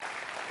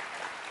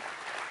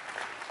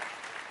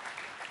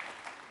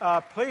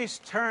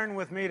Please turn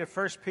with me to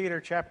 1 Peter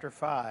chapter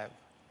 5.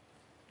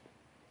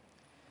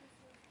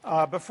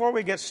 Before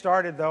we get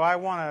started, though, I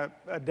want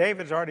to,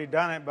 David's already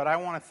done it, but I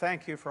want to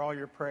thank you for all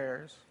your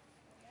prayers.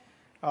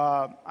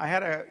 I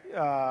had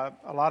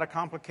a lot of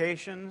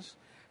complications,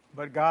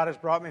 but God has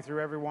brought me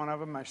through every one of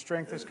them. My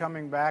strength is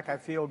coming back. I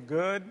feel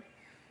good,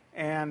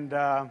 and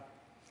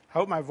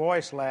hope my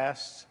voice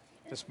lasts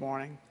this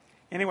morning.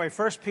 Anyway,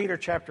 1 Peter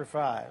chapter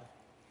 5.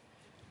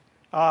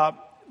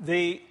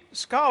 The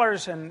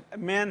scholars and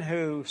men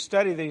who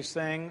study these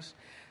things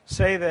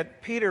say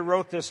that Peter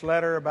wrote this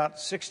letter about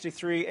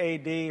 63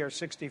 A.D. or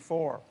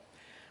 64,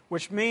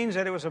 which means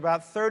that it was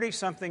about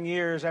 30-something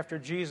years after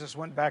Jesus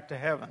went back to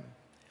heaven.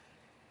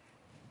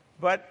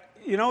 But,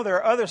 you know, there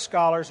are other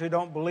scholars who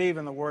don't believe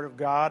in the Word of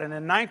God, and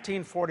in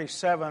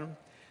 1947,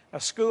 a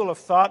school of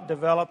thought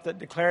developed that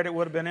declared it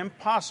would have been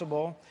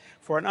impossible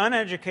for an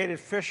uneducated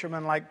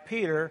fisherman like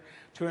Peter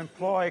to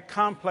employ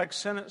complex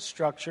sentence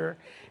structure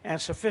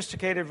and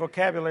sophisticated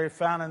vocabulary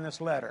found in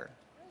this letter.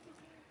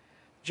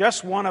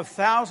 Just one of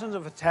thousands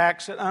of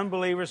attacks that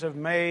unbelievers have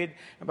made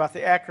about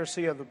the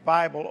accuracy of the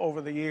Bible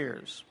over the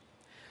years.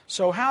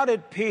 So how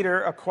did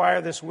Peter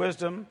acquire this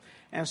wisdom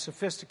and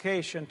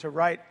sophistication to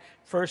write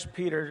 1st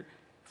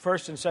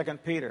and 2nd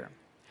Peter?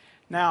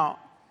 Now,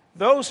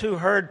 those who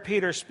heard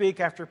Peter speak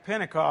after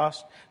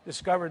Pentecost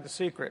discovered the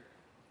secret.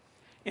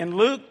 In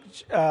Luke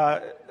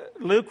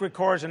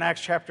records in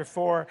Acts chapter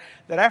 4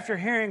 that after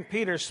hearing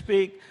Peter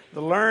speak,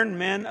 the learned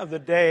men of the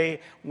day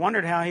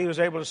wondered how he was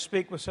able to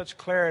speak with such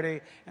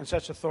clarity and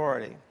such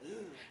authority.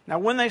 Now,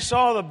 when they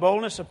saw the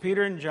boldness of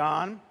Peter and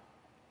John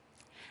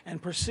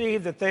and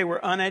perceived that they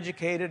were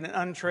uneducated and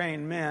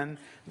untrained men,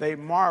 they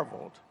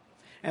marveled,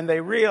 and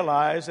they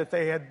realized that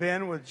they had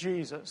been with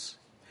Jesus.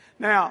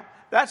 Now,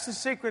 that's the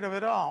secret of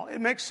it all. It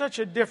makes such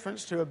a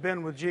difference to have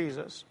been with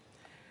Jesus.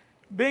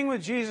 Being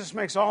with Jesus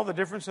makes all the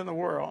difference in the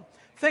world.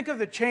 Think of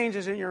the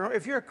changes in your...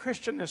 If you're a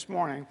Christian this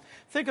morning,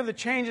 think of the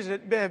changes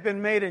that have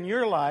been made in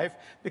your life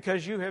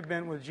because you have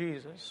been with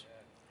Jesus.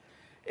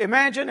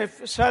 Imagine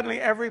if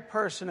suddenly every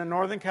person in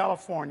Northern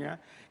California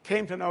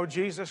came to know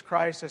Jesus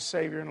Christ as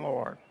Savior and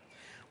Lord.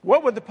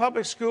 What would the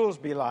public schools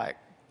be like?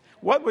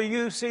 What would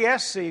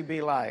UCSC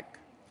be like?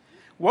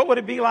 What would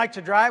it be like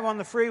to drive on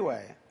the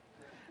freeway?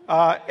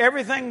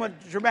 Everything would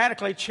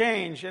dramatically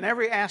change in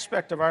every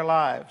aspect of our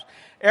lives.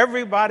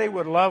 Everybody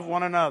would love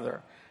one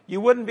another.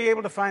 You wouldn't be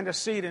able to find a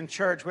seat in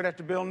church. We'd have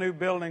to build new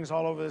buildings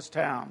all over this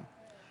town.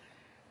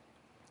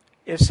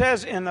 It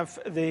says in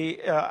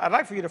I'd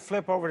like for you to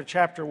flip over to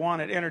chapter 1.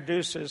 It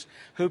introduces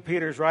who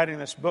Peter's writing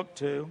this book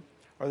to,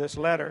 or this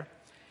letter.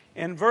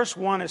 In verse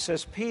 1 it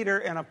says, Peter,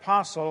 an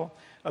apostle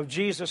of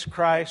Jesus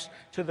Christ,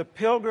 to the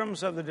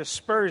pilgrims of the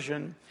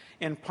dispersion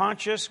in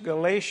Pontus,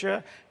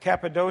 Galatia,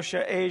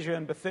 Cappadocia, Asia,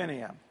 and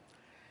Bithynia.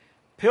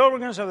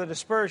 Pilgrims of the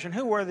dispersion,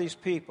 who were these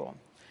people?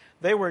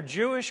 They were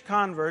Jewish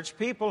converts,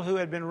 people who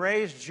had been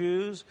raised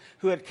Jews,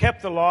 who had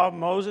kept the law of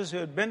Moses, who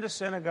had been to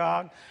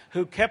synagogue,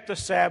 who kept the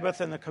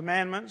Sabbath and the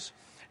commandments.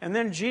 And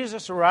then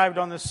Jesus arrived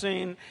on the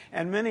scene,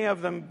 and many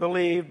of them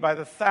believed by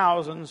the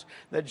thousands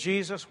that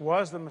Jesus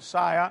was the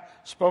Messiah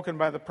spoken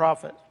by the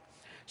prophet.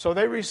 So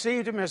they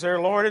received him as their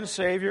Lord and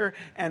Savior,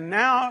 and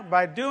now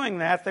by doing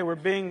that, they were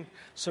being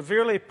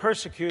severely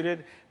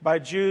persecuted by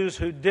Jews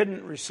who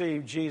didn't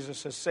receive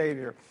Jesus as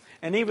Savior.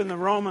 And even the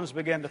Romans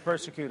began to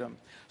persecute them.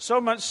 So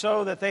much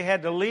so that they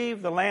had to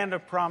leave the land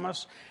of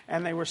promise,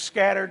 and they were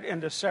scattered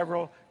into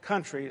several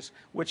countries,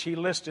 which he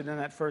listed in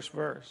that first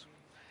verse.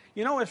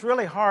 You know, it's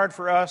really hard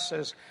for us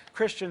as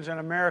Christians in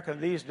America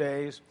these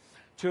days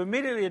to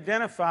immediately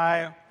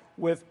identify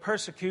with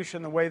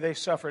persecution the way they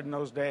suffered in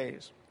those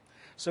days.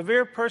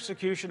 Severe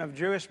persecution of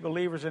Jewish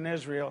believers in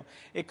Israel,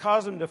 it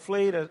caused them to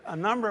flee to a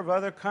number of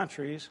other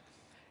countries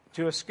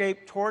to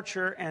escape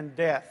torture and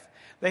death.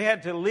 They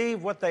had to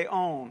leave what they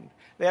owned.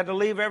 They had to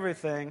leave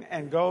everything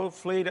and go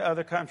flee to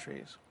other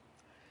countries.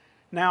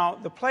 Now,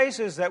 the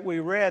places that we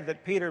read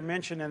that Peter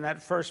mentioned in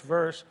that first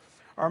verse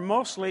are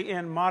mostly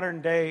in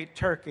modern-day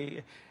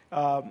Turkey,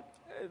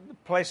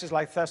 places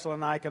like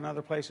Thessalonica and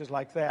other places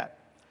like that.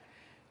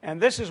 And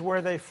this is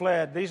where they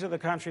fled. These are the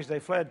countries they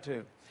fled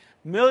to.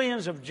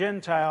 Millions of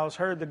Gentiles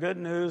heard the good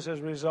news as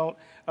a result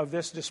of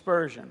this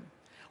dispersion.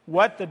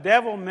 What the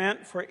devil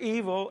meant for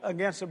evil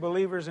against the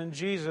believers in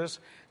Jesus,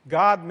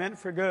 God meant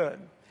for good.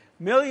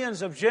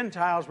 Millions of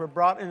Gentiles were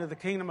brought into the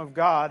kingdom of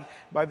God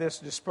by this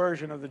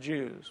dispersion of the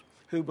Jews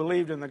who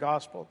believed in the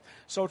gospel.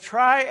 So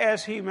try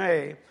as he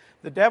may,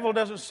 the devil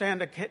doesn't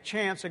stand a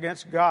chance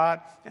against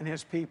God and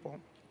his people.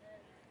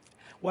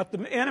 What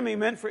the enemy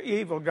meant for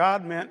evil,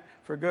 God meant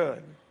for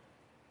good.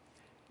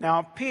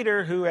 Now,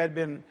 Peter, who had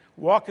been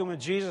walking with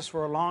Jesus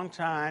for a long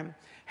time,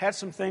 had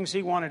some things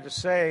he wanted to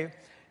say,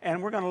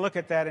 and we're going to look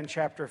at that in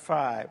chapter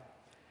 5.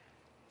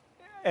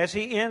 As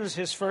he ends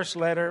his first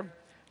letter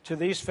to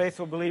these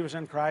faithful believers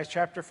in Christ,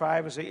 chapter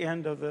 5 is the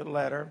end of the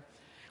letter,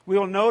 we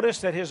will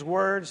notice that his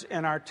words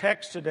in our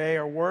text today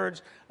are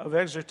words of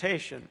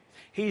exhortation.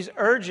 He's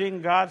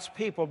urging God's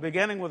people,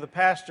 beginning with the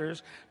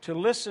pastors, to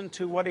listen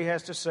to what he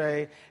has to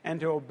say and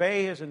to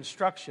obey his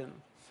instruction.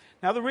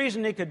 Now, the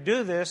reason he could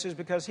do this is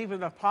because he was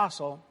an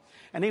apostle,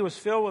 and he was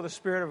filled with the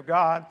Spirit of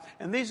God.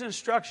 And these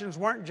instructions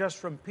weren't just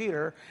from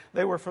Peter,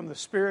 they were from the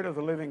Spirit of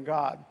the living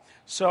God.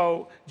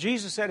 So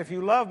Jesus said, if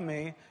you love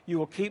me, you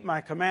will keep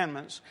my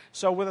commandments.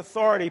 So with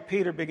authority,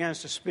 Peter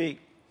begins to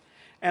speak.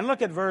 And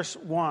look at verse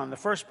 1, the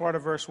first part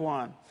of verse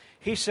 1.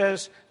 He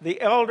says, the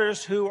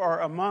elders who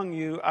are among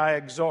you I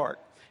exhort.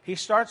 He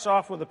starts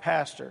off with the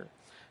pastor,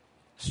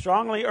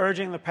 strongly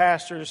urging the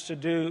pastors to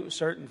do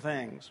certain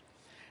things.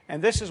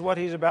 And this is what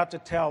he's about to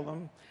tell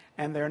them,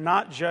 and they're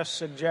not just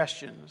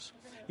suggestions.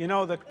 You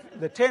know,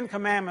 the 10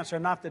 commandments are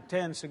not the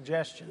 10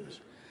 suggestions.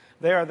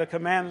 They are the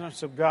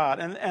commandments of God.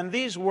 And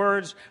these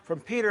words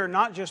from Peter are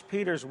not just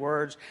Peter's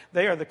words,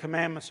 they are the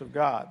commandments of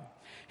God.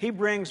 He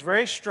brings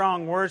very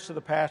strong words to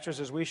the pastors,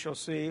 as we shall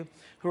see,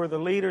 who are the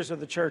leaders of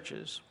the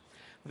churches.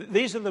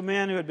 These are the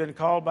men who had been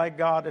called by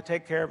God to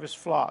take care of his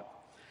flock.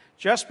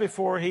 Just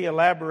before he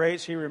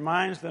elaborates, he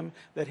reminds them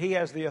that he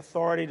has the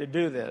authority to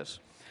do this.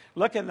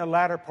 Look in the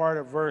latter part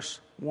of verse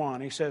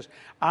 1. He says,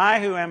 I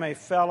who am a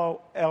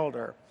fellow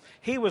elder.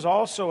 He was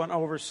also an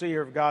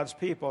overseer of God's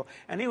people.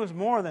 And he was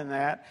more than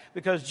that,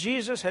 because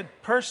Jesus had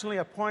personally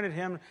appointed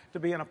him to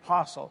be an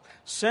apostle,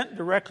 sent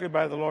directly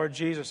by the Lord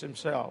Jesus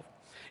himself.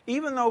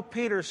 Even though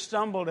Peter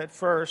stumbled at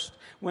first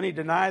when he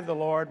denied the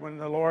Lord, when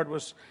the Lord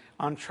was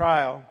on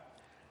trial,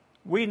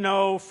 we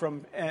know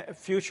from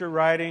future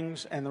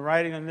writings and the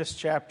writing in this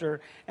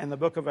chapter and the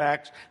book of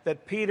Acts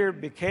that Peter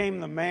became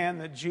the man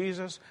that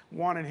Jesus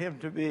wanted him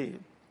to be.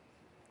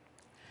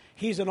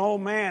 He's an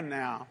old man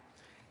now.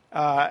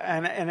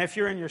 And if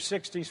you're in your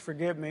 60s,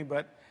 forgive me,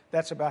 but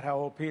that's about how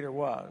old Peter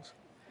was.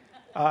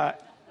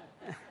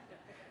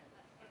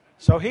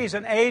 So he's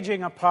an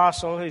aging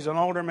apostle. He's an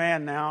older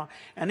man now.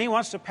 And he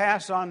wants to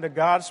pass on to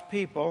God's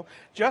people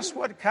just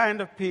what kind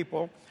of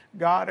people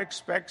God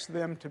expects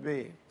them to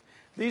be.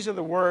 These are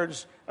the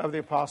words of the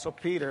Apostle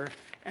Peter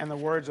and the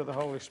words of the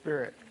Holy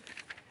Spirit.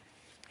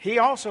 He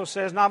also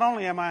says, not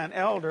only am I an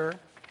elder,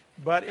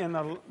 but in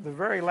the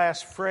very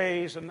last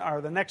phrase,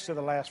 or the next to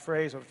the last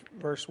phrase of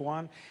verse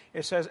 1,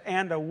 it says,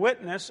 and a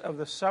witness of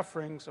the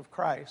sufferings of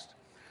Christ.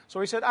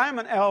 So he said, I'm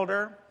an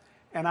elder,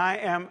 and I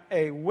am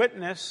a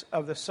witness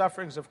of the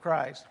sufferings of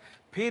Christ.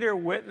 Peter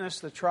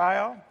witnessed the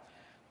trial,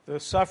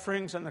 the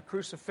sufferings, and the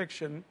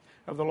crucifixion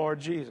of the Lord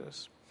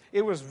Jesus.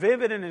 It was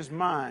vivid in his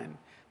mind,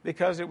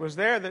 because it was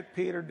there that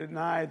Peter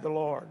denied the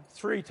Lord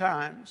 3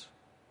 times.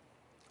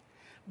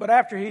 But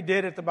after he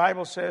did it, the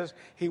Bible says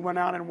he went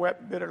out and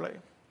wept bitterly.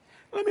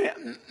 Let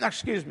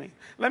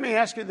me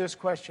ask you this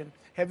question.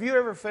 Have you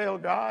ever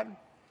failed God?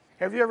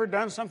 Have you ever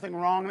done something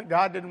wrong that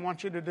God didn't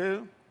want you to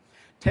do?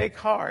 Take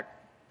heart.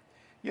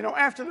 You know,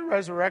 after the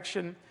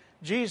resurrection,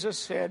 Jesus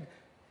said,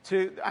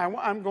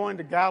 I'm going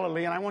to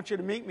Galilee and I want you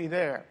to meet me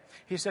there.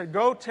 He said,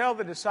 go tell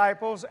the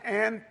disciples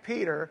and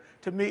Peter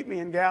to meet me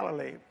in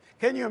Galilee.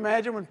 Can you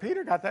imagine when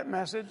Peter got that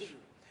message?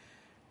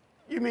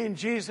 You mean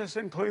Jesus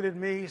included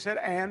me? He said,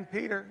 and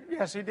Peter?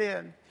 Yes, he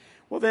did.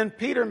 Well, then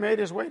Peter made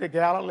his way to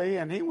Galilee,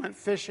 and he went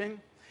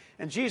fishing.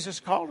 And Jesus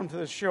called him to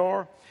the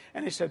shore,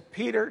 and he said,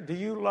 Peter, do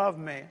you love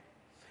me?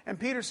 And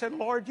Peter said,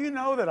 Lord, you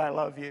know that I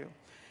love you.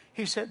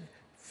 He said,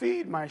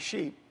 feed my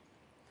sheep.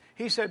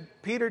 He said,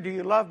 Peter, do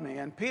you love me?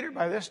 And Peter,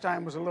 by this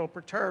time, was a little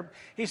perturbed.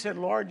 He said,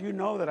 Lord, you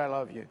know that I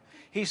love you.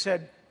 He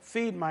said,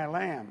 feed my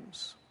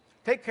lambs.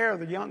 Take care of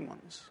the young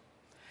ones.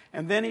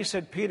 And then he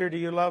said, Peter, do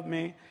you love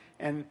me?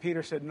 And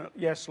Peter said,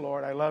 yes,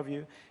 Lord, I love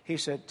you. He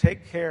said,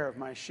 take care of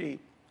my sheep.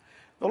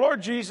 The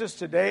Lord Jesus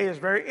today is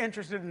very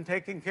interested in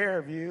taking care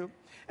of you,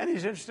 and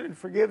he's interested in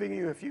forgiving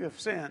you if you have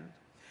sinned.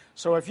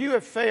 So if you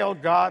have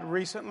failed God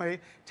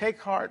recently,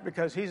 take heart,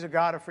 because he's a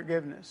God of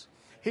forgiveness.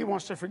 He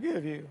wants to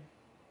forgive you.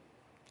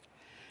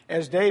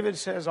 As David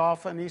says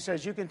often, he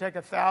says, you can take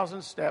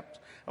 1,000 steps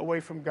away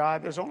from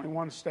God. There's only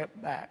one step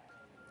back.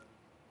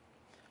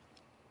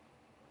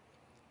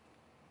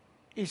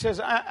 He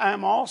says,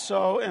 I'm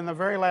also, in the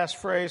very last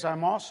phrase,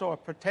 I'm also a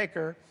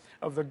partaker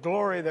of the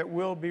glory that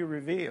will be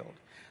revealed.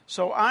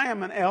 So I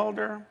am an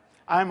elder,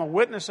 I am a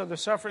witness of the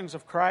sufferings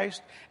of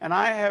Christ, and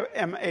I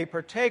am a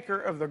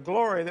partaker of the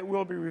glory that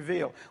will be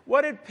revealed.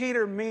 What did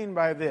Peter mean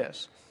by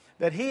this?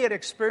 That he had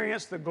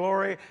experienced the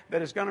glory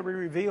that is going to be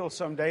revealed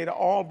someday to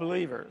all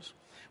believers.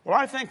 Well,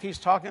 I think he's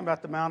talking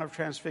about the Mount of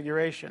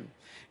Transfiguration.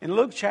 In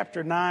Luke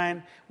chapter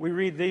 9, we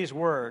read these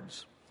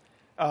words.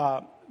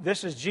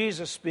 This is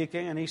Jesus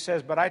speaking, and he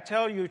says, but I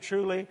tell you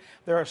truly,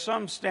 there are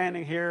some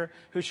standing here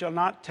who shall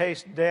not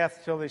taste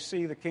death till they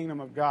see the kingdom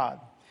of God.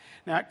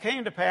 Now it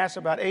came to pass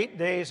about 8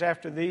 days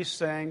after these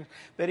things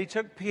that he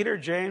took Peter,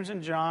 James,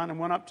 and John and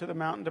went up to the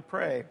mountain to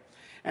pray.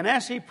 And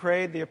as he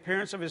prayed, the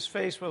appearance of his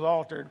face was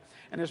altered,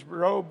 and his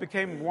robe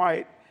became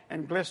white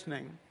and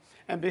glistening.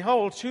 And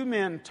behold, 2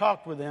 men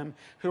talked with him,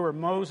 who were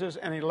Moses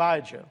and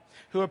Elijah,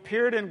 who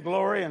appeared in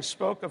glory and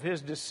spoke of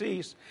his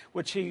decease,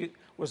 which he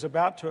was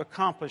about to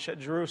accomplish at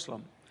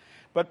Jerusalem.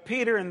 But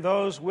Peter and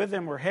those with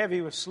him were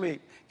heavy with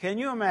sleep. Can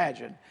you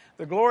imagine?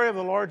 The glory of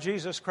the Lord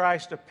Jesus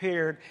Christ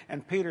appeared,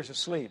 and Peter's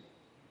asleep.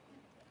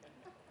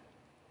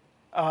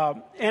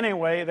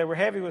 Anyway, they were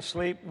heavy with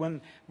sleep.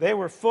 When they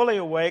were fully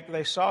awake,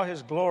 they saw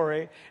his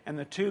glory and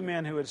the two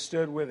men who had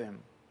stood with him.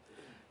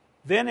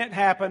 Then it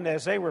happened,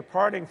 as they were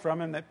parting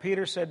from him, that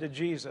Peter said to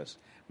Jesus,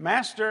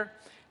 Master,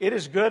 it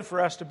is good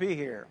for us to be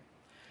here.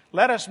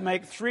 Let us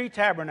make 3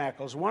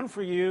 tabernacles, one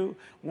for you,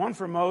 one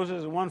for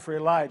Moses, and one for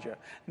Elijah,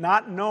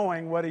 not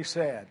knowing what he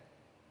said.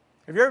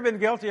 Have you ever been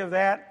guilty of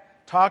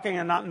that? Talking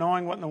and not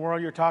knowing what in the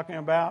world you're talking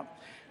about?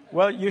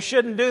 Well, you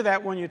shouldn't do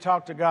that when you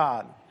talk to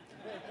God.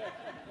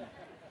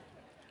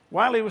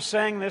 While he was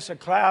saying this, a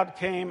cloud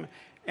came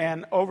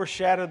and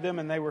overshadowed them,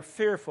 and they were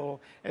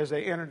fearful as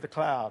they entered the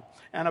cloud.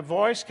 And a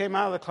voice came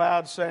out of the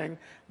cloud saying,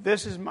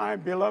 This is my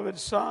beloved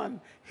Son,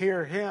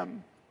 hear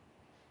him.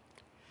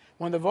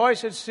 When the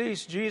voice had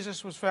ceased,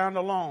 Jesus was found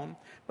alone,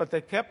 but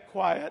they kept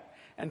quiet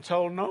and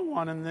told no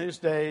one in these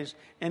days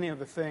any of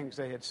the things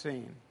they had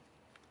seen.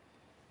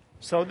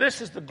 So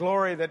this is the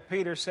glory that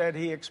Peter said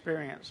he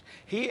experienced.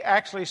 He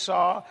actually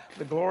saw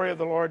the glory of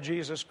the Lord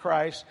Jesus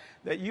Christ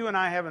that you and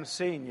I haven't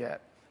seen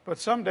yet. But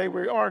someday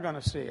we are going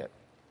to see it.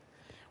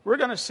 We're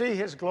going to see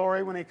his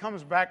glory when he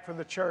comes back for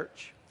the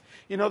church.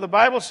 You know, the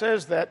Bible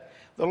says that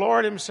the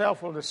Lord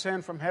himself will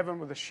descend from heaven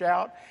with a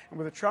shout and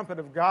with the trumpet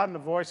of God and the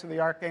voice of the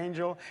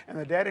archangel, and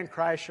the dead in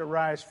Christ shall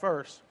rise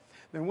first.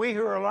 Then we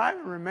who are alive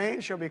and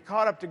remain shall be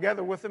caught up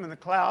together with them in the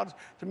clouds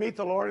to meet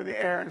the Lord in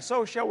the air, and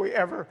so shall we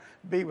ever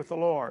be with the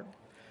Lord.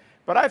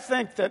 But I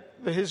think that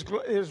his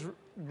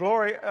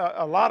glory,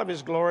 a lot of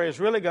his glory is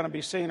really going to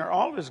be seen, or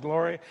all of his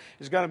glory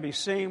is going to be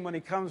seen when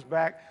he comes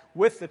back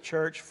with the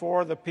church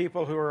for the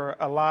people who are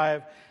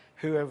alive,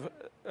 who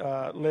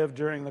have lived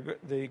during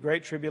the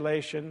Great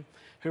Tribulation,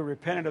 who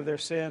repented of their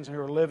sins, and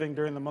who are living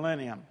during the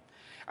millennium.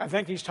 I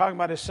think he's talking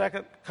about his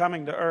second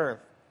coming to earth.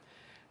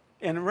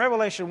 In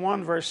Revelation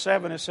 1, verse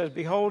 7, it says,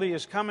 Behold, he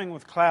is coming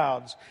with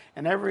clouds,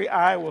 and every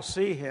eye will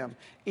see him,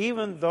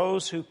 even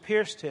those who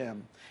pierced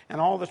him.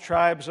 And all the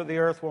tribes of the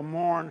earth will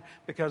mourn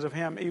because of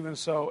him. Even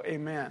so,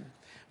 amen.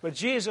 But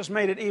Jesus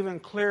made it even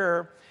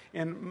clearer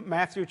in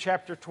Matthew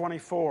chapter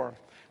 24,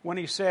 when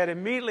he said,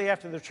 Immediately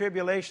after the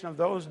tribulation of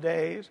those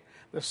days,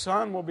 the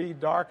sun will be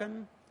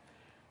darkened,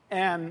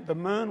 and the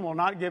moon will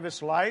not give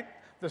its light.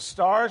 The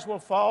stars will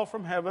fall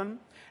from heaven,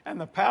 and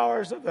the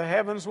powers of the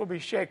heavens will be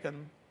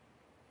shaken.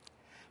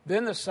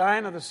 Then the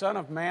sign of the Son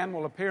of Man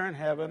will appear in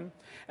heaven,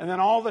 and then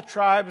all the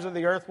tribes of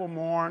the earth will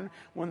mourn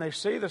when they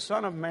see the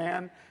Son of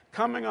Man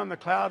coming on the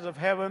clouds of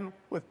heaven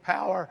with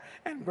power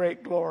and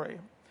great glory.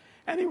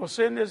 And he will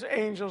send his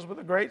angels with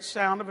a great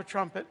sound of a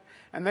trumpet,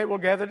 and they will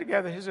gather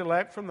together his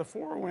elect from the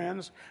four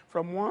winds,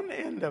 from one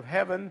end of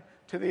heaven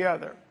to the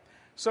other.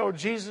 So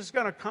Jesus is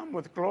going to come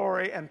with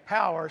glory and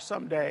power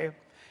someday,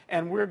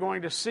 and we're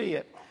going to see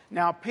it.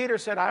 Now, Peter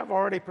said, I've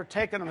already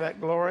partaken of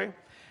that glory,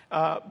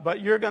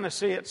 but you're going to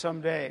see it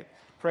someday.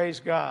 Praise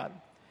God.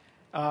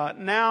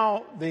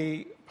 Now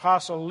the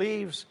apostle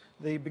leaves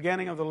the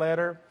beginning of the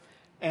letter,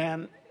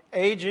 and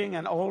aging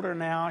and older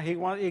now,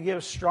 he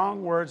gives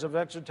strong words of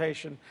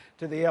exhortation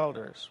to the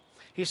elders.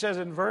 He says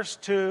in verse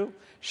 2,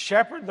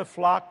 Shepherd the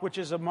flock which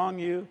is among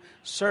you,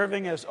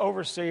 serving as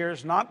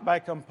overseers, not by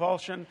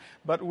compulsion,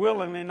 but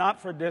willingly,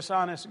 not for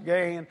dishonest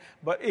gain,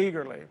 but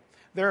eagerly.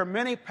 There are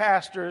many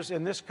pastors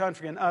in this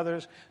country and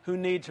others who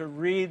need to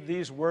read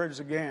these words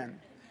again.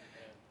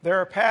 There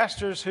are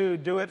pastors who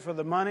do it for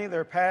the money.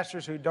 There are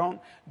pastors who don't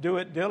do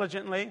it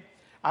diligently.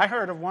 I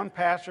heard of one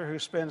pastor who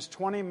spends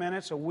 20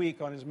 minutes a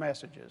week on his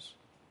messages.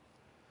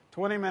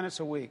 20 minutes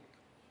a week.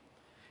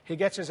 He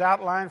gets his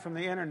outline from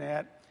the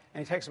internet,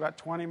 and he takes about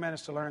 20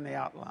 minutes to learn the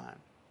outline.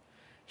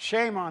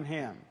 Shame on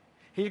him.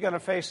 He's going to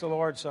face the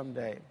Lord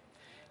someday.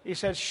 He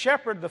says,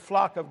 shepherd the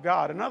flock of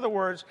God. In other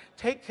words,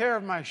 take care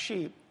of my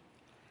sheep.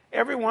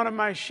 Every one of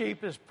my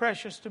sheep is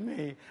precious to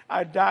me.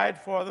 I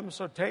died for them,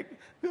 so take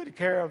good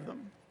care of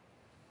them.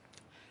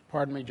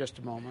 Pardon me just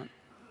a moment.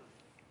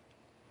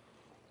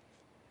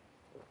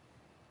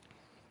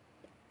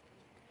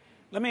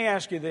 Let me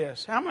ask you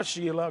this. How much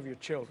do you love your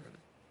children?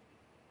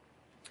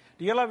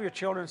 Do you love your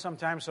children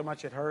sometimes so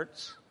much it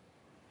hurts?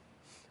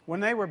 When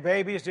they were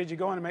babies, did you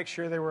go in and make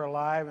sure they were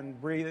alive and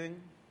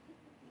breathing?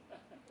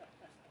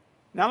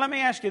 Now let me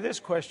ask you this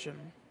question.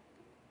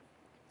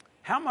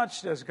 How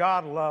much does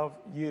God love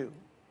you?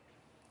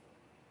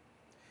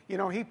 You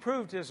know, he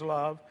proved his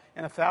love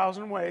in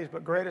 1,000 ways,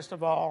 but greatest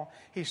of all,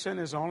 he sent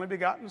his only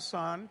begotten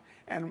Son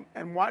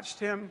and watched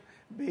him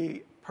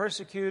be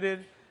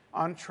persecuted,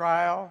 on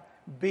trial,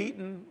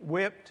 beaten,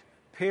 whipped,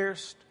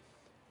 pierced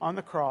on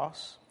the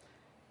cross.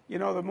 You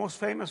know, the most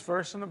famous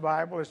verse in the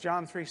Bible is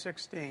John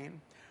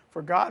 3:16.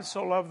 For God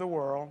so loved the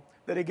world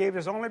that he gave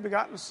his only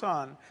begotten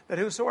Son, that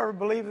whosoever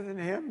believeth in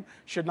him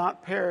should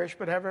not perish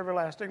but have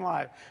everlasting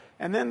life.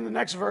 And then the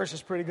next verse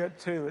is pretty good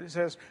too. It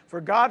says, for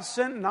God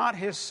sent not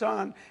his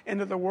Son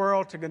into the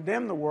world to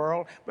condemn the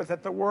world, but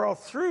that the world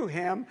through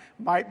him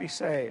might be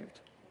saved.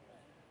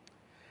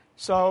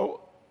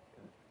 So,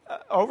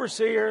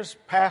 overseers,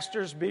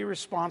 pastors, be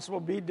responsible,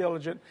 be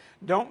diligent.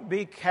 Don't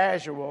be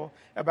casual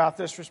about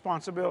this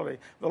responsibility.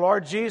 The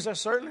Lord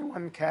Jesus certainly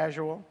wasn't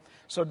casual.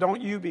 So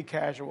don't you be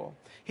casual.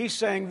 He's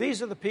saying,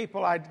 these are the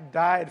people I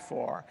died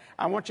for.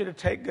 I want you to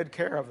take good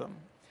care of them.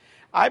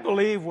 I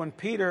believe when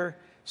Peter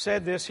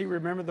said this, he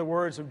remembered the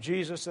words of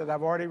Jesus that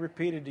I've already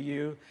repeated to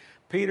you.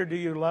 Peter, do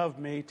you love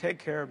me? Take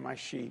care of my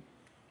sheep.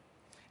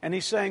 And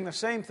he's saying the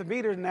same thing.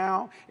 Peter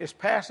now is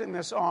passing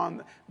this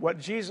on. What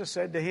Jesus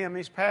said to him,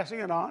 he's passing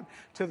it on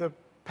to the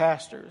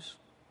pastors.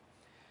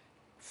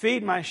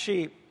 Feed my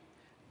sheep.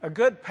 A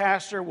good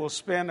pastor will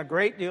spend a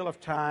great deal of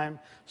time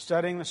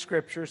studying the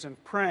Scriptures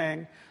and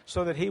praying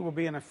so that he will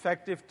be an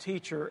effective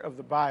teacher of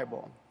the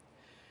Bible.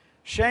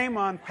 Shame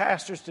on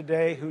pastors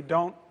today who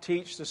don't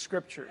teach the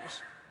Scriptures.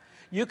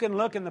 You can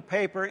look in the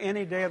paper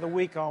any day of the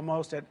week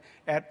almost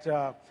at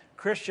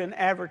Christian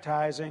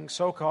advertising,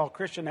 so-called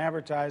Christian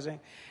advertising,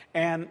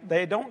 and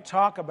they don't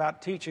talk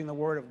about teaching the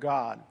Word of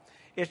God.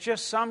 It's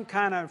just some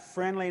kind of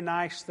friendly,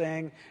 nice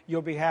thing.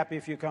 You'll be happy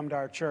if you come to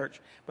our church.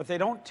 But they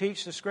don't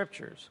teach the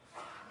Scriptures.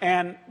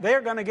 And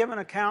they're going to give an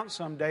account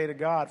someday to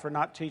God for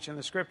not teaching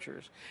the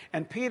Scriptures.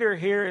 And Peter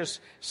here is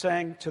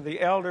saying to the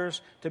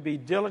elders to be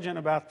diligent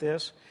about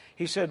this.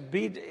 He said,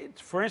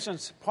 for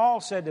instance,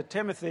 Paul said to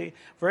Timothy,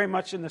 very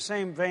much in the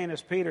same vein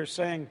as Peter's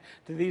saying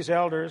to these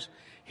elders,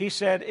 he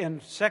said in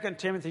 2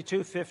 Timothy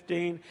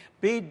 2:15,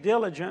 be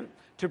diligent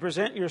to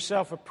present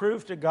yourself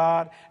approved to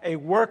God, a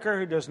worker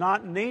who does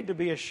not need to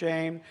be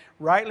ashamed,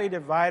 rightly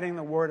dividing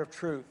the word of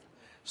truth.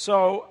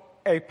 So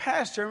a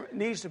pastor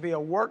needs to be a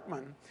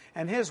workman,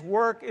 and his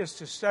work is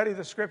to study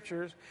the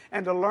Scriptures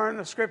and to learn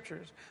the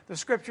Scriptures. The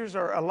Scriptures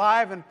are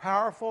alive and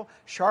powerful,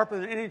 sharper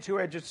than any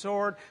two-edged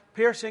sword,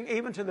 piercing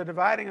even to the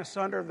dividing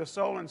asunder of the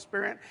soul and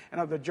spirit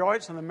and of the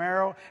joints and the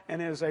marrow,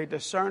 and is a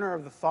discerner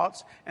of the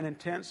thoughts and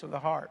intents of the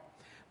heart.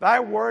 Thy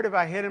word have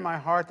I hid in my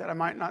heart that I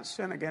might not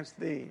sin against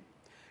thee.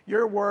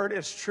 Your word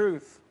is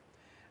truth.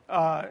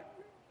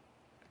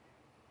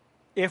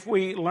 If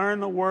we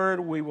learn the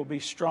word, we will be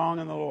strong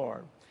in the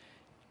Lord.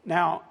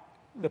 Now,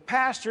 the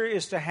pastor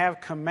is to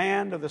have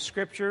command of the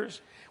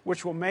Scriptures,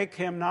 which will make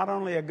him not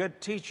only a good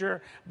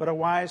teacher, but a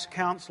wise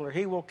counselor.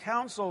 He will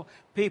counsel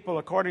people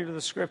according to the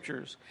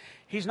Scriptures.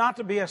 He's not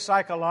to be a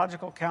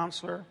psychological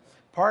counselor.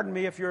 Pardon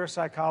me if you're a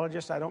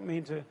psychologist. I don't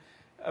mean to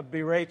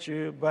berate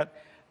you, but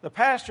the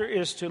pastor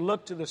is to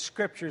look to the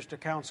Scriptures to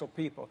counsel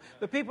people.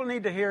 The people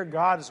need to hear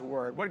God's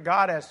word, what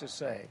God has to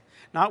say,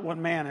 not what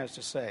man has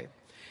to say.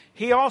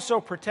 He also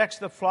protects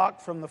the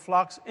flock from the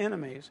flock's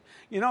enemies.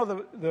 You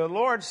know, the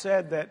Lord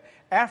said that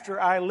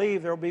after I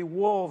leave, there will be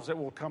wolves that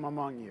will come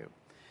among you.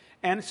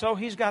 And so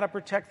he's got to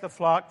protect the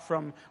flock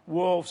from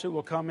wolves who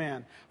will come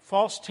in.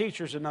 False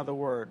teachers, in other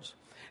words.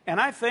 And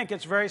I think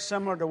it's very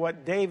similar to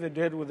what David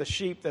did with the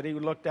sheep that he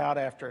looked out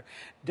after.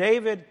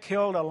 David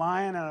killed a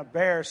lion and a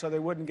bear so they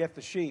wouldn't get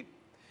the sheep.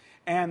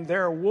 And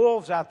there are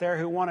wolves out there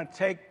who want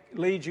to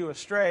lead you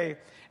astray,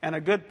 and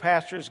a good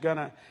pastor is going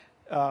to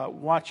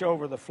watch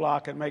over the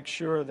flock and make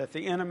sure that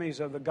the enemies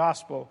of the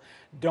gospel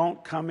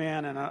don't come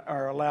in and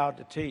are allowed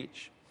to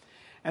teach.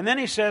 And then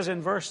he says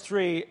in verse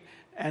 3,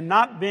 and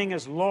not being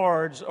as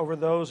lords over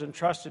those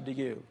entrusted to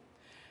you.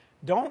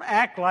 Don't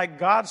act like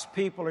God's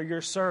people are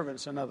your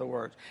servants, in other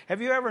words.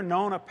 Have you ever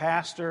known a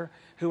pastor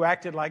who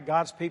acted like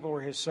God's people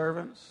were his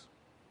servants?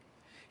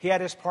 He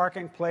had his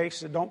parking place,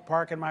 said, don't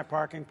park in my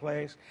parking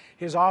place.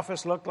 His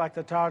office looked like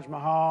the Taj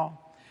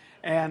Mahal.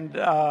 And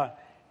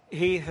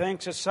he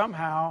thinks that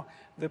somehow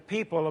the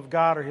people of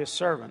God are his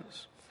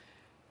servants.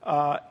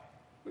 I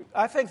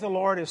think the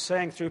Lord is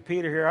saying through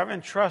Peter here, I've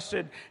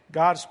entrusted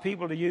God's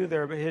people to you.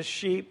 They're his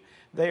sheep.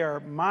 They are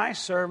my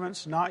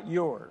servants, not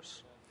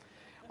yours.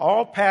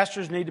 All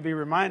pastors need to be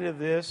reminded of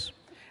this,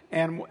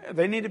 and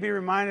they need to be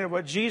reminded of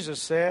what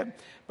Jesus said,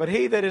 but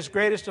he that is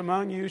greatest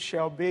among you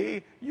shall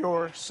be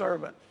your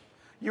servant.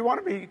 You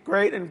want to be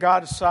great in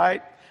God's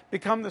sight,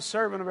 become the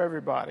servant of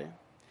everybody.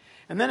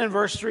 And then in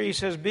verse 3 he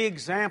says, be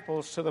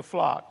examples to the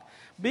flock.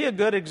 Be a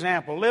good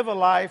example. Live a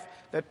life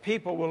that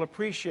people will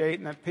appreciate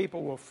and that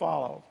people will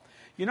follow.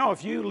 You know,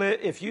 if you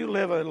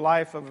live a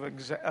life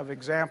of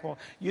example,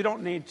 you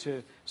don't need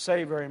to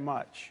say very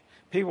much.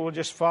 People will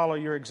just follow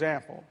your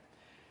example.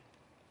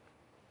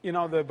 You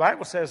know, the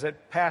Bible says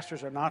that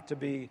pastors are not to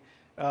be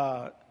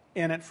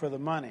in it for the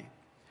money.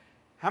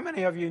 How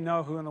many of you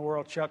know who in the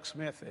world Chuck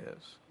Smith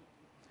is?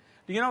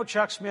 Do you know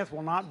Chuck Smith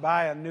will not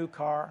buy a new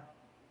car?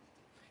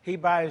 He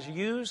buys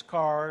used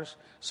cars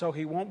so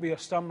he won't be a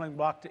stumbling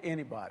block to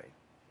anybody.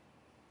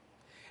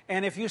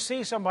 And if you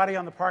see somebody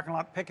on the parking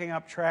lot picking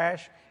up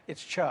trash,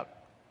 it's Chuck.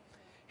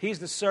 He's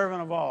the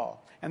servant of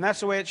all. And that's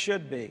the way it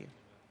should be.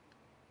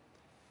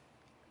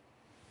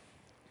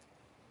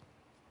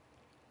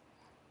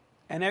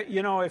 And,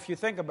 you know, if you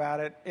think about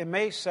it, it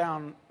may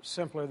sound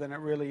simpler than it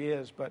really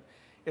is, but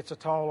it's a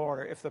tall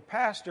order. If the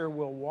pastor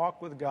will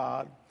walk with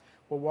God,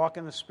 will walk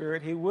in the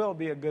Spirit, he will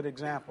be a good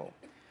example.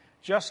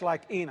 Just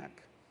like Enoch.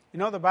 You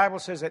know, the Bible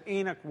says that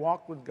Enoch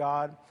walked with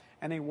God,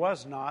 and he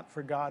was not,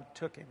 for God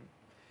took him.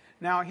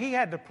 Now, he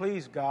had to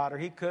please God, or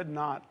he could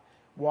not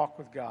walk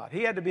with God.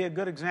 He had to be a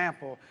good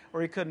example,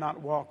 or he could not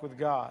walk with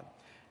God.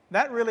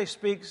 That really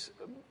speaks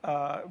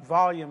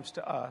volumes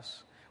to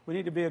us. We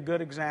need to be a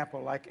good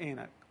example like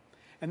Enoch.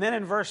 And then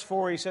in verse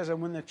 4 he says,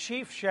 and when the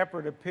chief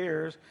shepherd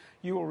appears,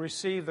 you will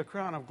receive the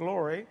crown of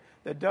glory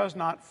that does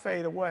not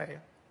fade away.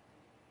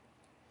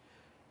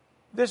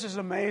 This is an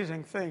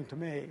amazing thing to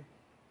me.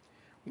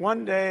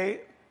 One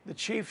day, the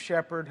chief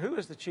shepherd, who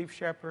is the chief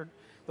shepherd?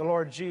 The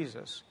Lord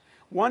Jesus.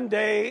 One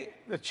day,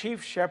 the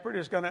chief shepherd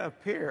is going to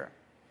appear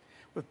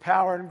with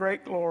power and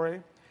great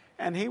glory,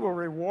 and he will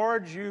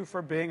reward you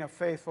for being a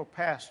faithful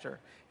pastor.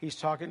 He's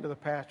talking to the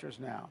pastors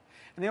now.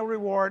 And he'll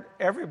reward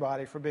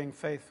everybody for being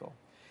faithful.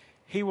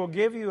 He will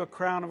give you a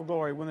crown of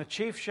glory. When the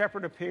chief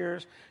shepherd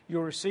appears,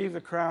 you'll receive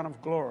the crown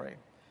of glory.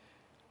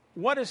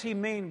 What does he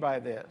mean by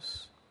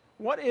this?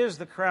 What is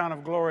the crown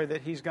of glory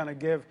that he's going to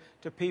give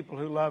to people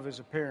who love his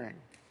appearing?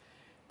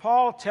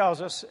 Paul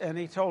tells us, and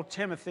he told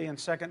Timothy in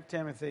 2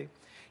 Timothy,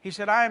 he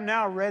said, I am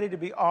now ready to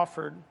be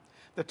offered.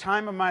 The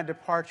time of my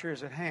departure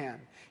is at hand.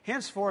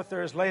 Henceforth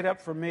there is laid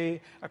up for me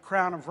a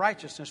crown of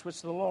righteousness,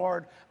 which the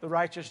Lord, the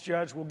righteous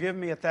judge, will give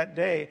me at that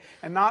day,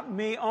 and not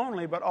me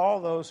only, but all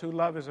those who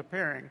love his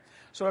appearing.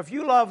 So if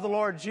you love the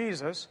Lord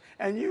Jesus,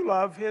 and you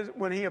love his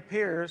when he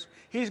appears,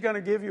 he's going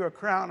to give you a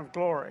crown of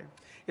glory.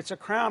 It's a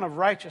crown of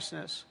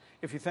righteousness,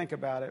 if you think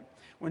about it.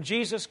 When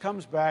Jesus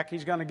comes back,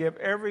 he's going to give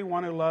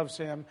everyone who loves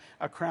him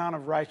a crown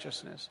of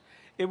righteousness.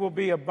 It will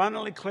be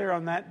abundantly clear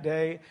on that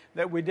day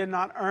that we did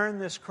not earn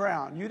this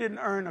crown. You didn't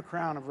earn a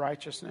crown of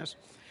righteousness.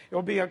 It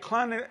will be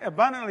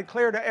abundantly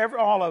clear to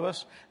all of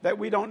us that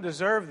we don't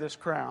deserve this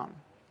crown.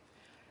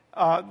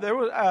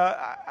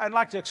 I'd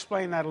like to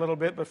explain that a little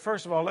bit, but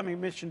first of all, let me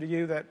mention to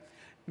you that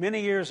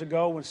many years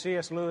ago, when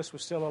C.S. Lewis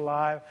was still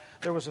alive,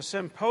 there was a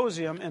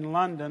symposium in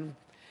London,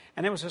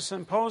 and it was a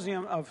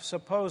symposium of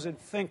supposed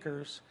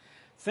thinkers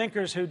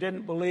who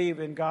didn't believe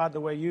in God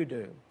the way you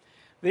do.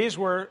 These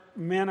were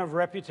men of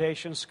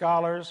reputation,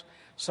 scholars.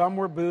 Some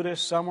were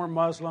Buddhists, some were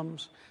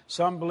Muslims,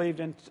 some believed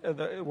in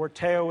were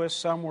Taoists,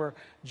 some were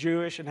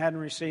Jewish and hadn't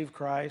received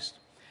Christ.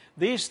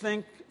 These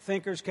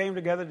thinkers came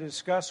together to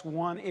discuss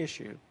one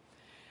issue,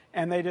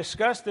 and they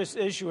discussed this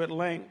issue at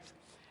length.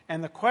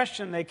 And the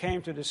question they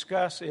came to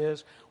discuss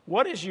is,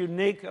 what is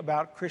unique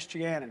about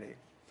Christianity?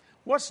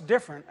 What's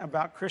different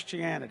about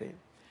Christianity?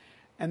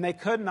 And they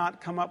could not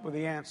come up with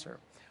the answer.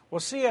 Well,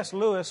 C.S.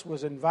 Lewis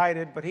was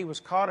invited, but he was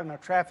caught in a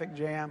traffic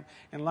jam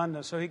in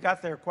London, so he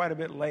got there quite a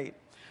bit late.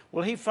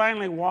 Well, he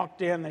finally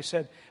walked in. They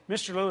said,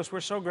 Mr. Lewis,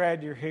 we're so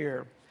glad you're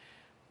here.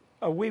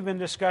 We've been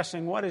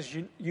discussing what is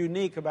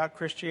unique about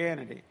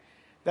Christianity.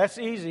 That's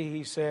easy,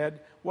 he said.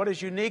 What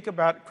is unique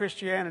about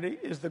Christianity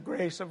is the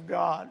grace of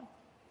God.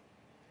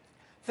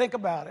 Think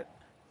about it.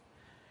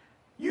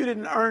 You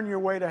didn't earn your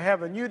way to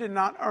heaven. You did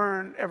not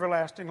earn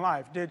everlasting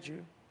life, did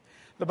you?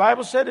 The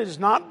Bible said it is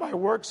not by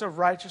works of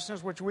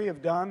righteousness which we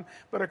have done,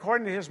 but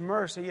according to his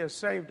mercy he has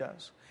saved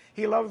us.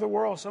 He loved the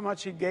world so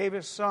much he gave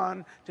his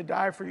Son to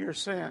die for your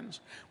sins.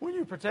 When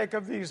you partake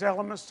of these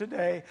elements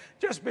today,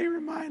 just be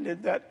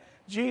reminded that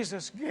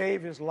Jesus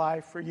gave his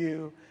life for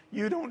you.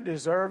 You don't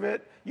deserve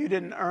it. You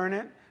didn't earn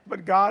it.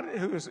 But God,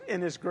 who is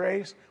in his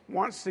grace,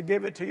 wants to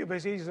give it to you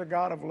because he's a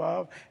God of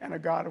love and a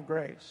God of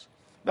grace.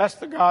 That's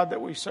the God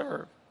that we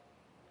serve.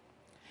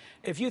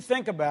 If you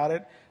think about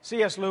it,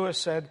 C.S. Lewis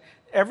said,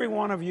 every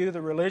one of you,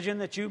 the religion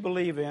that you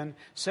believe in,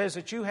 says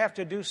that you have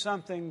to do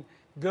something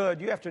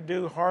good. You have to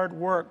do hard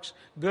works,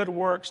 good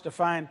works to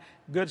find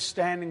good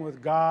standing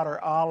with God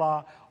or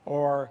Allah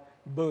or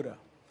Buddha.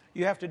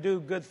 You have to do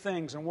good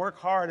things and work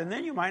hard, and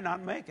then you might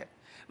not make it.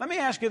 Let me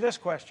ask you this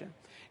question.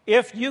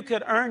 If you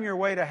could earn your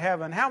way to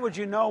heaven, how would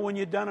you know when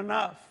you'd done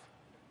enough?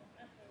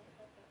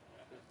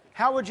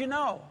 How would you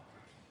know?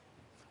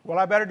 Well,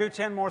 I better do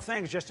 10 more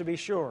things just to be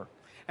sure.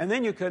 And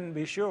then you couldn't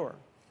be sure.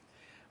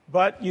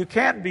 But you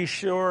can't be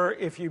sure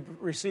if you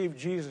receive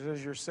Jesus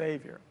as your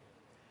Savior.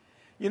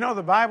 You know,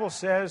 the Bible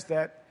says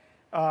that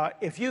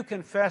if you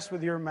confess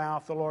with your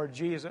mouth the Lord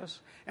Jesus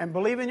and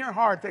believe in your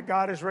heart that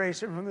God has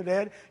raised him from the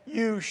dead,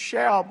 you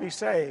shall be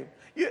saved.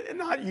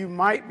 Not you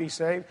might be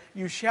saved,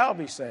 you shall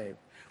be saved.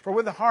 For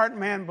with the heart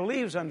man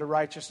believes unto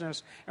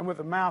righteousness, and with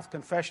the mouth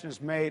confession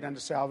is made unto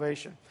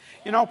salvation.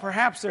 You know,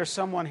 perhaps there's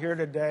someone here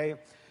today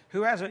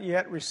who hasn't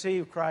yet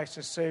received Christ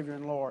as Savior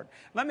and Lord.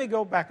 Let me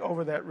go back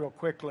over that real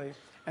quickly,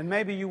 and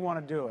maybe you want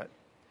to do it.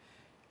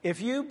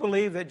 If you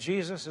believe that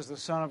Jesus is the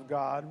Son of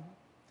God,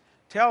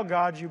 tell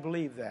God you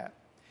believe that.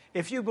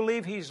 If you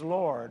believe he's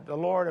Lord, the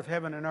Lord of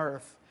heaven and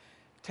earth,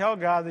 tell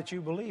God that you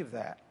believe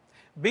that.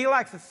 Be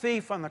like the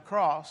thief on the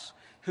cross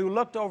who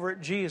looked over at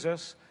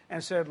Jesus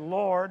and said,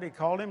 Lord, he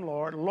called him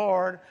Lord,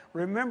 Lord,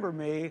 remember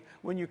me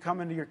when you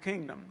come into your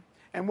kingdom.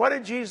 And what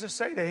did Jesus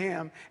say to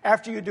him?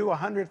 After you do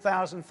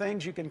 100,000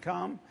 things, you can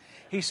come.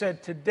 He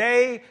said,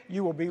 today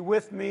you will be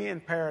with me in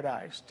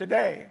paradise.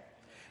 Today.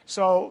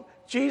 So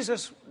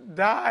Jesus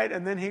died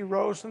and then he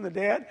rose from the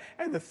dead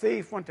and the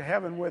thief went to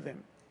heaven with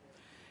him.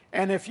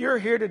 And if you're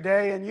here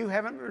today and you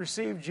haven't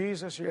received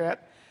Jesus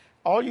yet,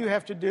 all you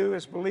have to do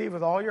is believe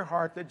with all your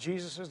heart that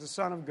Jesus is the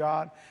Son of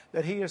God,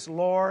 that he is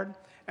Lord,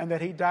 and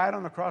that he died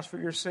on the cross for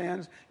your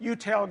sins. You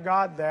tell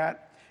God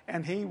that,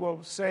 and he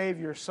will save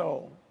your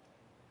soul.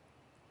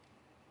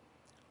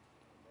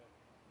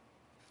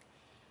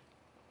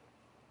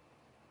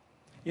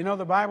 You know,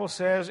 the Bible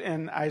says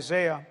in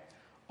Isaiah,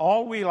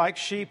 all we like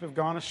sheep have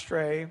gone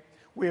astray.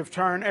 We have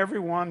turned every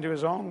one to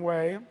his own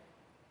way,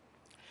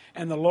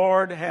 and the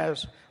Lord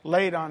has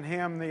laid on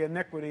him the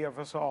iniquity of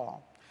us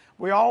all.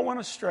 We all went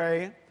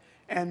astray,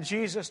 and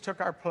Jesus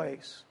took our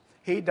place.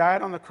 He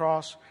died on the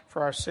cross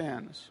for our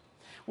sins.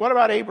 What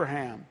about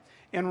Abraham?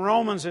 In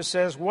Romans it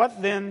says,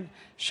 what then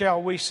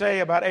shall we say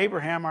about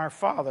Abraham our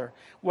father?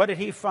 What did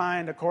he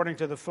find according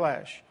to the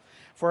flesh?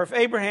 For if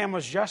Abraham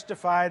was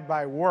justified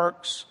by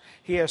works,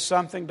 he has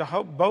something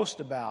to boast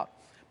about,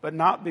 but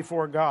not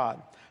before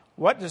God.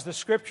 What does the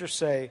Scripture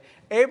say?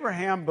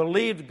 Abraham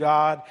believed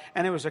God,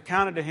 and it was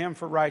accounted to him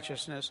for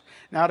righteousness.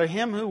 Now to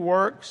him who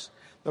works,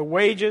 the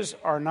wages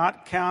are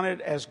not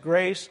counted as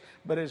grace,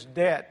 but as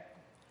debt.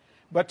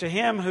 But to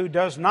him who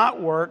does not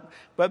work,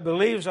 but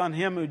believes on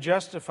him who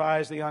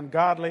justifies the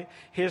ungodly,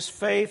 his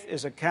faith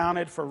is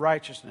accounted for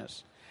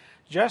righteousness.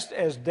 Just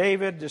as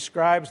David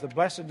describes the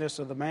blessedness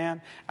of the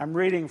man, I'm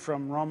reading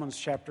from Romans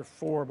chapter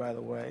 4, by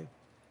the way.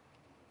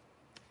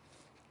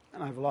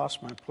 And I've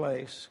lost my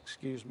place,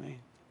 excuse me.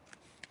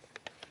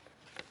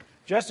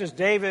 Just as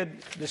David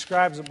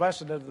describes the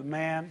blessed of the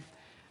man,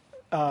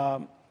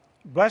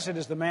 blessed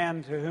is the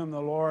man to whom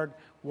the Lord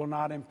will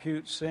not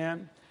impute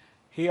sin.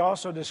 He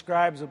also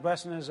describes the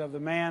blessedness of the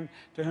man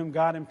to whom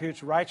God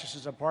imputes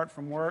righteousness apart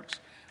from works.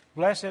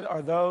 Blessed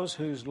are those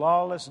whose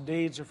lawless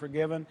deeds are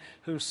forgiven,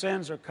 whose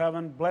sins are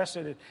covered.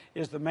 Blessed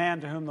is the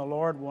man to whom the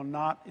Lord will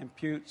not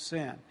impute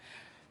sin.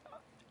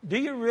 Do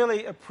you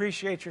really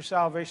appreciate your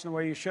salvation the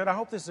way you should? I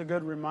hope this is a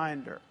good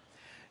reminder.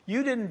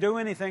 You didn't do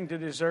anything to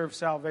deserve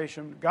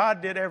salvation.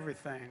 God did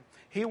everything.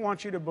 He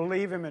wants you to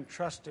believe Him and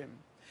trust Him.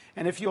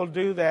 And if you'll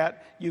do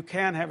that, you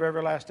can have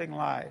everlasting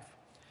life.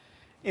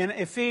 In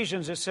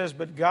Ephesians it says,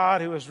 but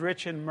God, who is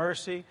rich in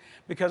mercy,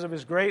 because of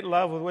His great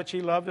love with which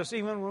He loved us,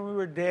 even when we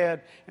were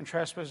dead in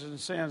trespasses and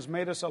sins,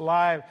 made us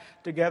alive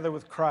together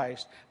with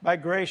Christ. By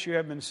grace you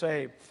have been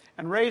saved,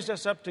 and raised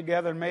us up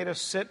together and made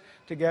us sit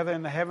together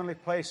in the heavenly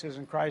places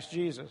in Christ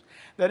Jesus,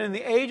 that in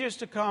the ages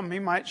to come He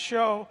might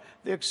show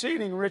the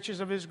exceeding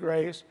riches of His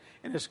grace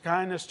and His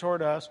kindness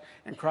toward us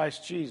in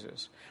Christ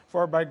Jesus.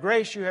 For by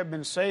grace you have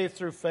been saved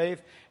through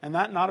faith, and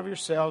that not of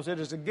yourselves. It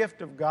is a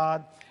gift of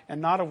God, and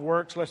not of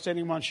works, lest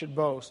anyone should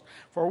boast.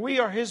 For we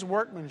are His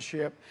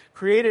workmanship,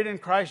 created in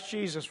Christ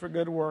Jesus for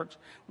good works,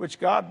 which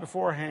God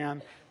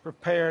beforehand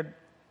prepared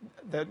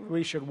that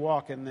we should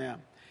walk in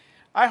them.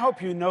 I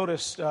hope you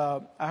noticed,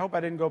 I hope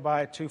I didn't go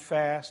by it too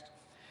fast.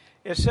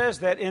 It says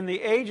that in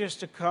the ages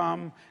to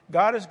come,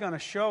 God is going to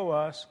show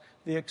us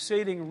the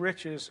exceeding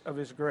riches of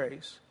His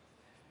grace.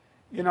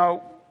 You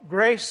know,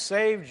 grace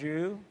saved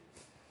you,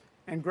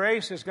 and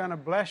grace is going to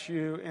bless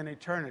you in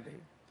eternity.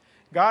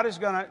 God is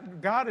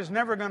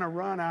never going to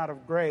run out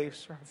of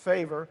grace or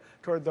favor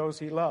toward those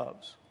He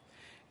loves.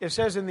 It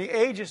says in the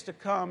ages to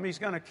come, He's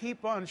going to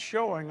keep on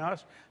showing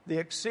us the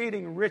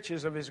exceeding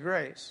riches of His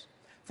grace.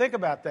 Think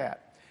about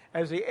that.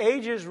 As the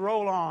ages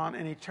roll on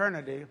in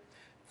eternity,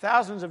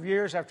 thousands of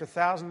years after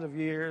thousands of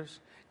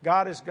years,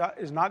 God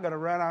is not going to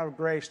run out of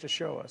grace to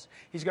show us.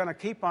 He's going to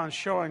keep on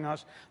showing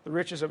us the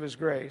riches of His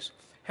grace.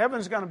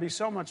 Heaven's going to be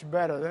so much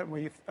better than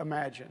we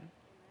imagine.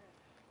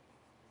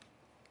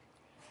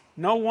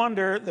 No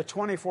wonder the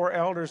 24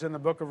 elders in the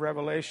book of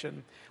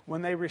Revelation,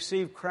 when they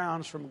received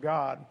crowns from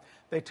God,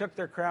 they took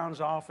their crowns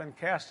off and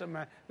cast them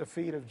at the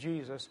feet of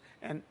Jesus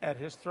and at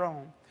His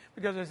throne.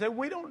 Because they said,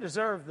 we don't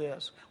deserve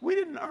this. We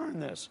didn't earn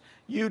this.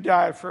 You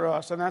died for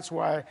us, and that's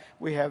why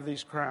we have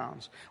these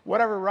crowns.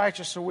 Whatever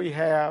righteousness we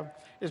have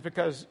is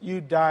because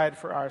you died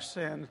for our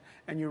sins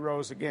and you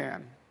rose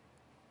again.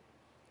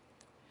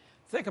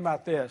 Think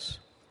about this.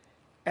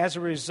 As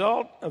a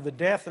result of the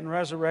death and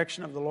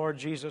resurrection of the Lord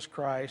Jesus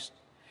Christ,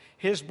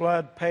 His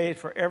blood paid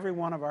for every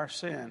one of our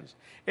sins.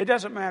 It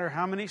doesn't matter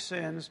how many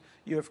sins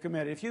you have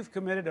committed. If you've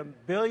committed 1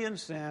 billion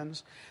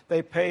sins,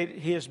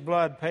 His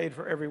blood paid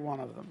for every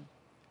one of them.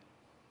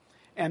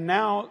 And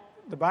now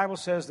the Bible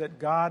says that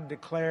God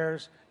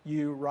declares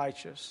you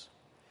righteous.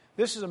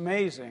 This is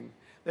amazing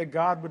that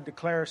God would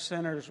declare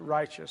sinners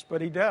righteous,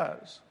 but He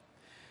does.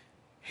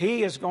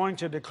 He is going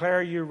to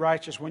declare you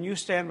righteous. When you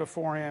stand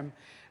before Him,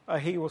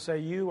 He will say,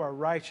 you are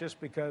righteous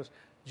because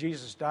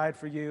Jesus died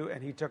for you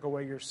and He took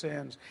away your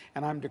sins,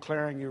 and I'm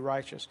declaring you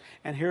righteous.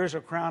 And here's a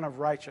crown of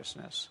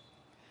righteousness.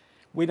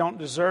 We don't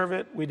deserve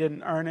it. We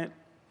didn't earn it.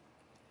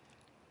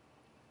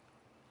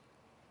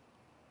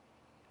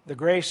 The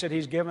grace that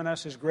He's given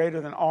us is greater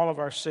than all of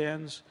our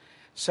sins.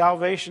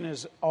 Salvation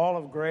is all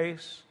of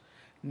grace,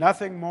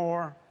 nothing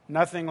more,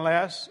 nothing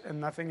less, and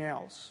nothing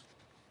else.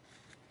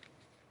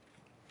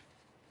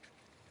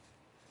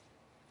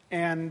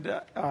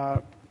 And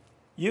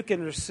you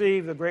can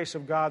receive the grace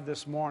of God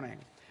this morning.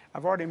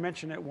 I've already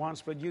mentioned it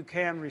once, but you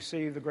can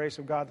receive the grace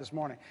of God this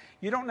morning.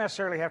 You don't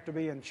necessarily have to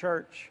be in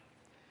church.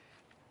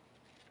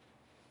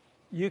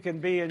 You can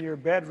be in your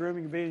bedroom,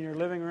 you can be in your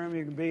living room,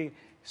 you can be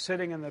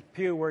sitting in the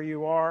pew where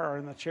you are or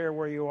in the chair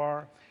where you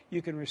are.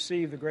 You can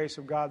receive the grace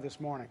of God this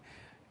morning.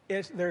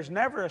 There's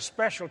never a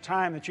special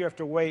time that you have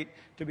to wait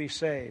to be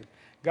saved.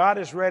 God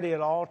is ready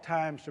at all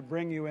times to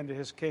bring you into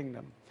His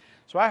kingdom.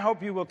 So I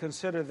hope you will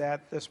consider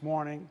that this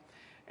morning.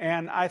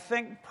 And I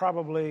think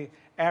probably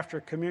after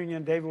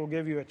communion, David will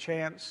give you a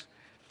chance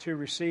to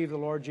receive the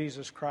Lord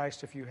Jesus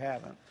Christ if you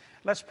haven't.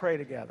 Let's pray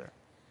together.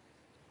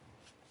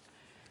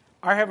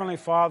 Our Heavenly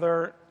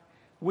Father,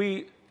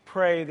 we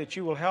pray that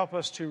you will help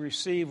us to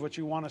receive what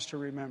you want us to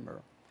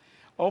remember.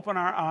 Open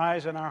our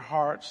eyes and our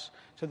hearts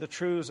to the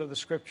truths of the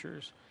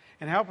Scriptures,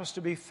 and help us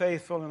to be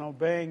faithful in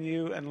obeying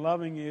you and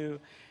loving you,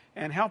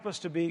 and help us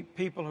to be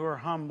people who are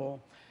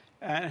humble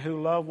and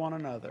who love one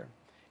another.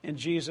 In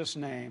Jesus'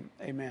 name,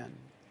 amen.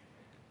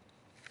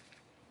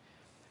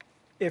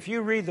 If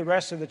you read the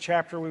rest of the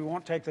chapter, we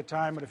won't take the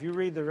time, but if you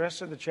read the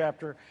rest of the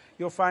chapter,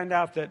 you'll find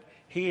out that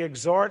he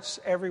exhorts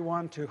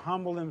everyone to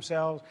humble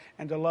themselves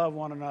and to love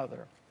one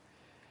another.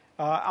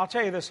 I'll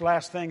tell you this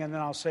last thing, and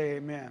then I'll say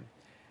amen.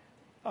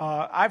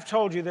 I've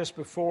told you this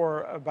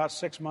before, about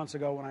 6 months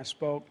ago when I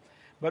spoke,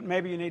 but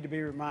maybe you need to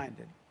be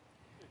reminded.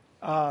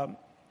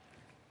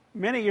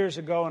 Many years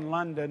ago in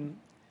London,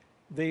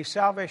 the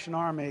Salvation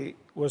Army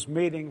was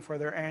meeting for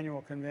their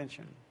annual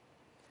convention.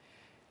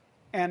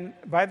 And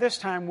by this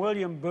time,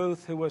 William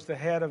Booth, who was the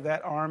head of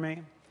that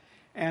army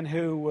and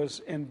who was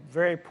in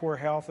very poor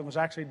health and was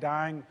actually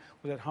dying,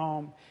 was at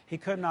home. He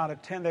could not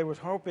attend. They were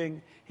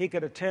hoping he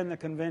could attend the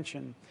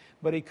convention,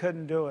 but he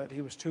couldn't do it.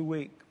 He was too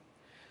weak.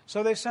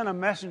 So they sent a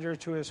messenger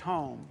to his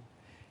home,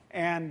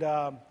 and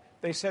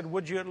they said,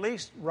 would you at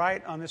least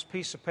write on this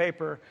piece of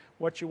paper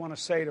what you want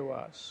to say to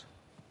us?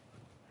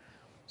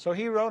 So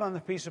he wrote on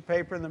the piece of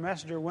paper, and the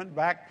messenger went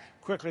back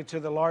quickly to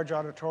the large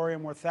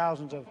auditorium where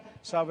thousands of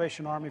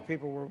Salvation Army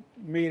people were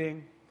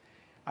meeting.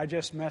 I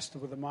just messed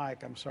with the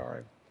mic, I'm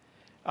sorry.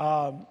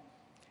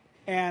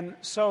 And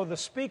so the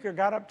speaker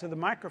got up to the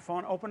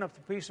microphone, opened up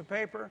the piece of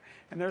paper,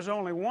 and there's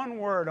only one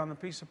word on the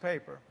piece of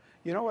paper.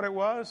 You know what it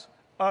was?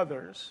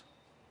 Others.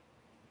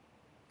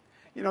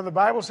 You know, the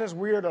Bible says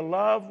we are to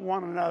love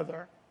one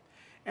another.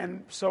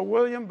 And so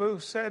William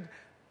Booth said,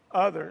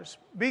 others.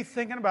 Be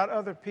thinking about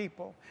other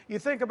people. You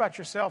think about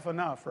yourself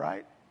enough,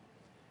 right?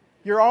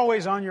 You're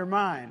always on your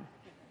mind,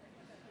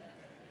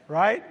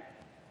 right?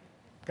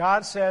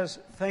 God says,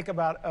 think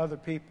about other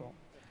people.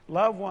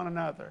 Love one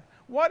another.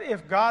 What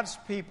if God's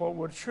people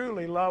would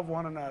truly love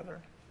one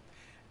another?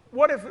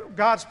 What if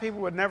God's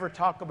people would never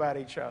talk about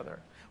each other,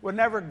 would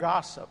never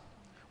gossip,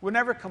 would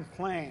never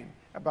complain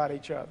about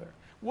each other?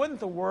 Wouldn't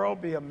the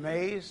world be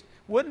amazed?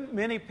 Wouldn't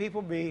many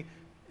people be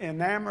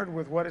enamored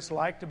with what it's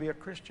like to be a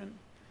Christian?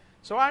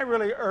 So I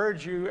really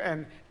urge you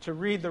to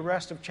read the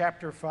rest of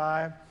chapter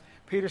 5.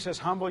 Peter says,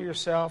 humble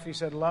yourself. He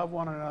said, love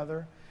one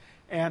another.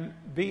 And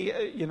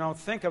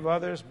think of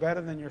others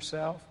better than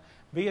yourself.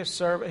 Be a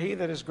servant. He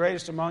that is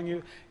greatest among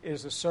you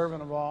is the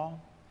servant of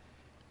all.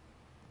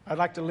 I'd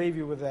like to leave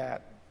you with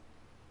that.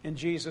 In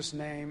Jesus'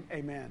 name,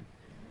 amen.